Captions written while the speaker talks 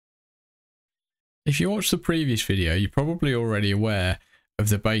if you watched the previous video, you're probably already aware of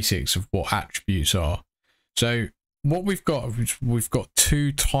the basics of what attributes are. So what we've got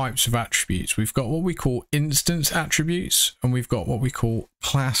two types of attributes. We've got what we call instance attributes, and we've got what we call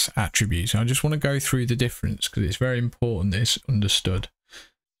class attributes. And I just want to go through the difference because it's very important that it's understood.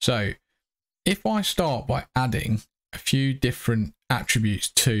 So if I start by adding a few different attributes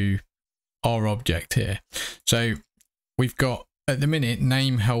to our object here, so we've got at the minute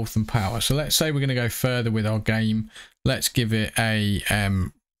name, health and power. So let's say we're going to go further with our game. Let's give it a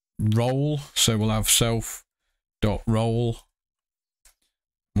role. So we'll have self.role.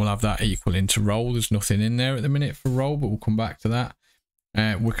 We'll have that equal into role. There's nothing in there at the minute for role, but we'll come back to that.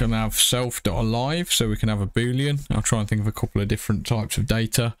 We can have self.alive, so we can have a boolean. I'll try and think of a couple of different types of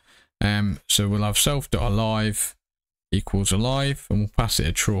data. So we'll have self.alive equals alive, and we'll pass it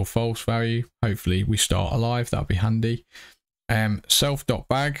a true or false value. Hopefully we start alive, that'll be handy.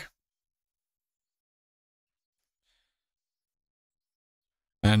 Self.bag,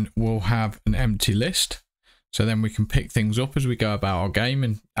 and we'll have an empty list, so then we can pick things up as we go about our game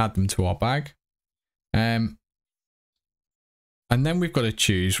and add them to our bag. And then we've got to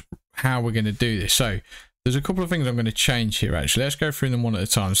choose how we're going to do this. So there's a couple of things I'm going to change here actually. Let's go through them one at a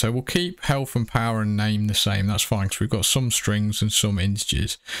time. So we'll keep health and power and name the same. That's fine because we've got some strings and some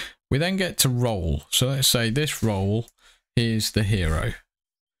integers. We then get to role. So let's say this role is the hero.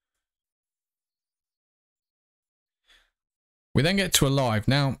 We then get to alive.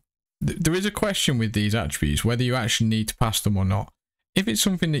 Now, there is a question with these attributes, whether you actually need to pass them or not. If it's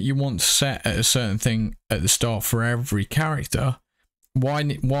something that you want to set at a certain thing at the start for every character,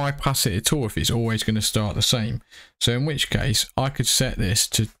 why pass it at all if it's always going to start the same? So in which case, I could set this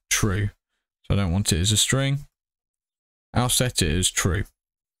to true. So I don't want it as a string. I'll set it as true.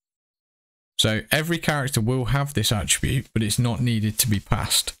 So every character will have this attribute, but it's not needed to be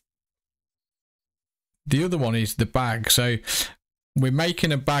passed. The other one is the bag. So we're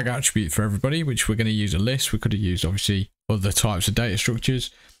making a bag attribute for everybody, which we're going to use a list. We could have used obviously other types of data structures.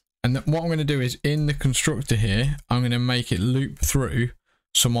 And what I'm going to do is in the constructor here, I'm going to make it loop through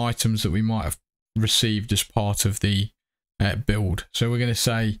some items that we might have received as part of the build. So we're going to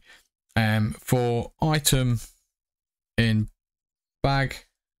say for item in bag,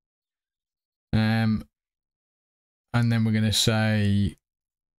 and then we're going to say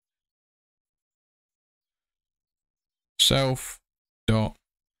self dot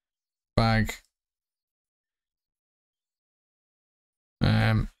bag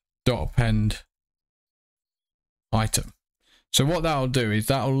dot append item. So what that'll do is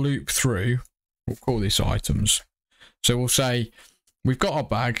that'll loop through, we'll call this items. So we'll say we've got our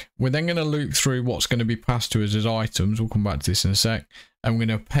bag, we're then going to loop through what's going to be passed to us as items. We'll come back to this in a sec, and we're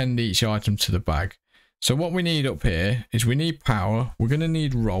going to append each item to the bag. So what we need up here is we need power, we're going to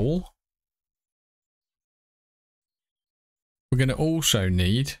need role, we're going to also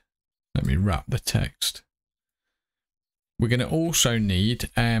need, let me wrap the text, we're going to also need,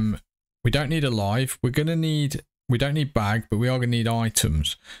 we don't need alive, we don't need bag, but we are going to need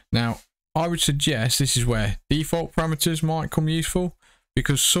items. Now, I would suggest this is where default parameters might come useful,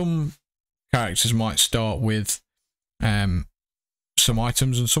 because some characters might start with some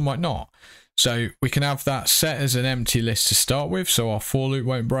items and some might not. So we can have that set as an empty list to start with, so our for loop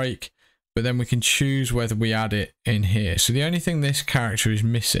won't break, but then we can choose whether we add it in here. So the only thing this character is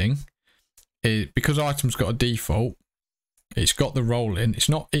missing is, because items got a default, it's got the role in,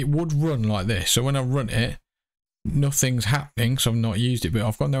 it would run like this. So when I run it, nothing's happening, so I've not used it, but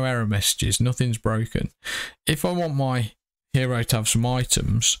I've got no error messages, nothing's broken. If I want my hero to have some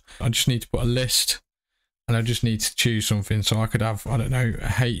items, I just need to put a list, and I just need to choose something. So I could have, I don't know, a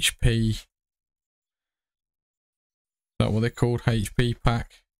HP, is that what they're called? HP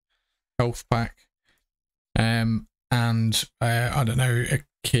pack, health pack, and I don't know, a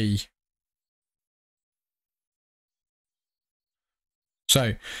key.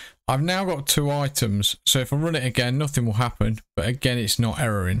 So I've now got two items. So if I run it again, nothing will happen, but again, it's not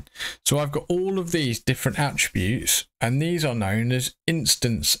erroring. So I've got all of these different attributes, and these are known as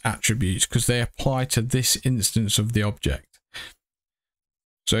instance attributes because they apply to this instance of the object.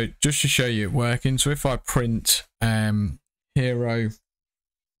 So just to show you it working, so if I print hero.bag,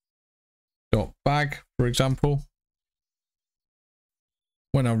 for example,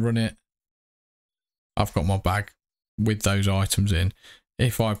 when I run it, I've got my bag with those items in.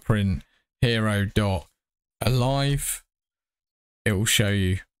 If I print hero.alive, it will show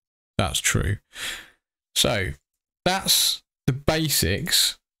you that's true. So that's the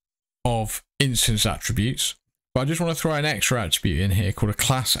basics of instance attributes. But I just want to throw an extra attribute in here called a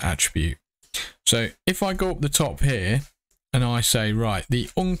class attribute. So if I go up the top here and I say, right, the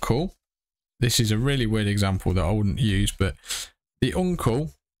uncle this is a really weird example that I wouldn't use, but the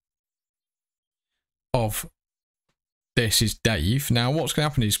uncle of this is Dave. Now what's going to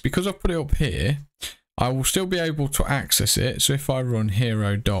happen is, because I've put it up here, I will still be able to access it. So if I run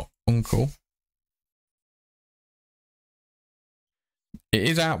hero.uncle, it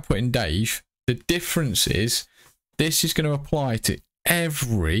is outputting Dave. The difference is this is going to apply to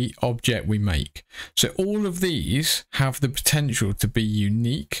every object we make. So all of these have the potential to be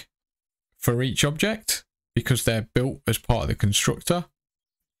unique for each object because they're built as part of the constructor.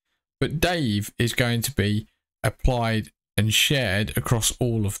 But Dave is going to be applied and shared across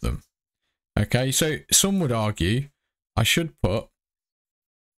all of them. Okay, so some would argue I should put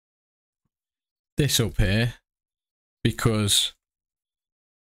this up here because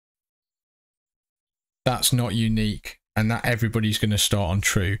that's not unique and that everybody's going to start on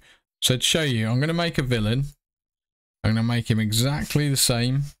true. So to show you, I'm going to make a villain. I'm going to make him exactly the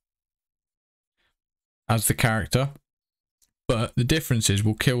same as the character, but the difference is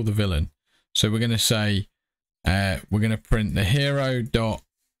we'll kill the villain. So we're going to say we're going to print the hero dot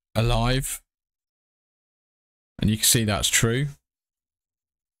alive, and you can see that's true.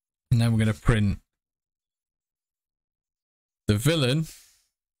 And then we're going to print the villain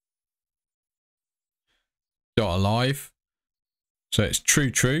dot alive, so it's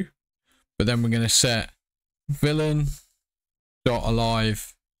true, but then we're going to set villain dot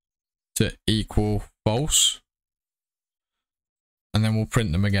alive to equal false, and then we'll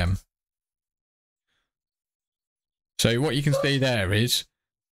print them again. So what you can see there is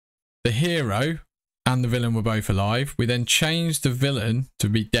the hero and the villain were both alive. We then changed the villain to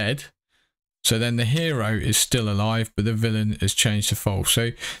be dead. So then the hero is still alive, but the villain is changed to false. So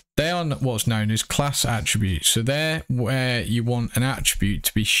they are what's known as class attributes. So they're where you want an attribute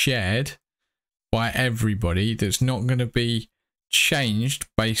to be shared by everybody that's not going to be changed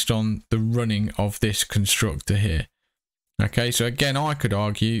based on the running of this constructor here. Okay, so again, I could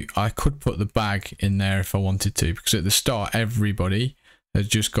argue I could put the bag in there if I wanted to, because at the start everybody has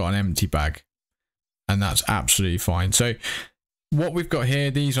just got an empty bag, and that's absolutely fine. So what we've got here,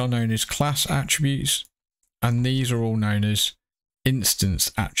 these are known as class attributes, and these are all known as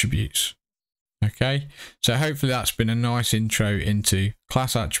instance attributes. Okay, so hopefully that's been a nice intro into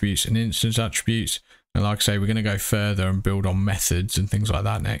class attributes and instance attributes. And like I say, we're going to go further and build on methods and things like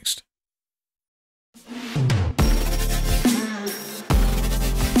that next.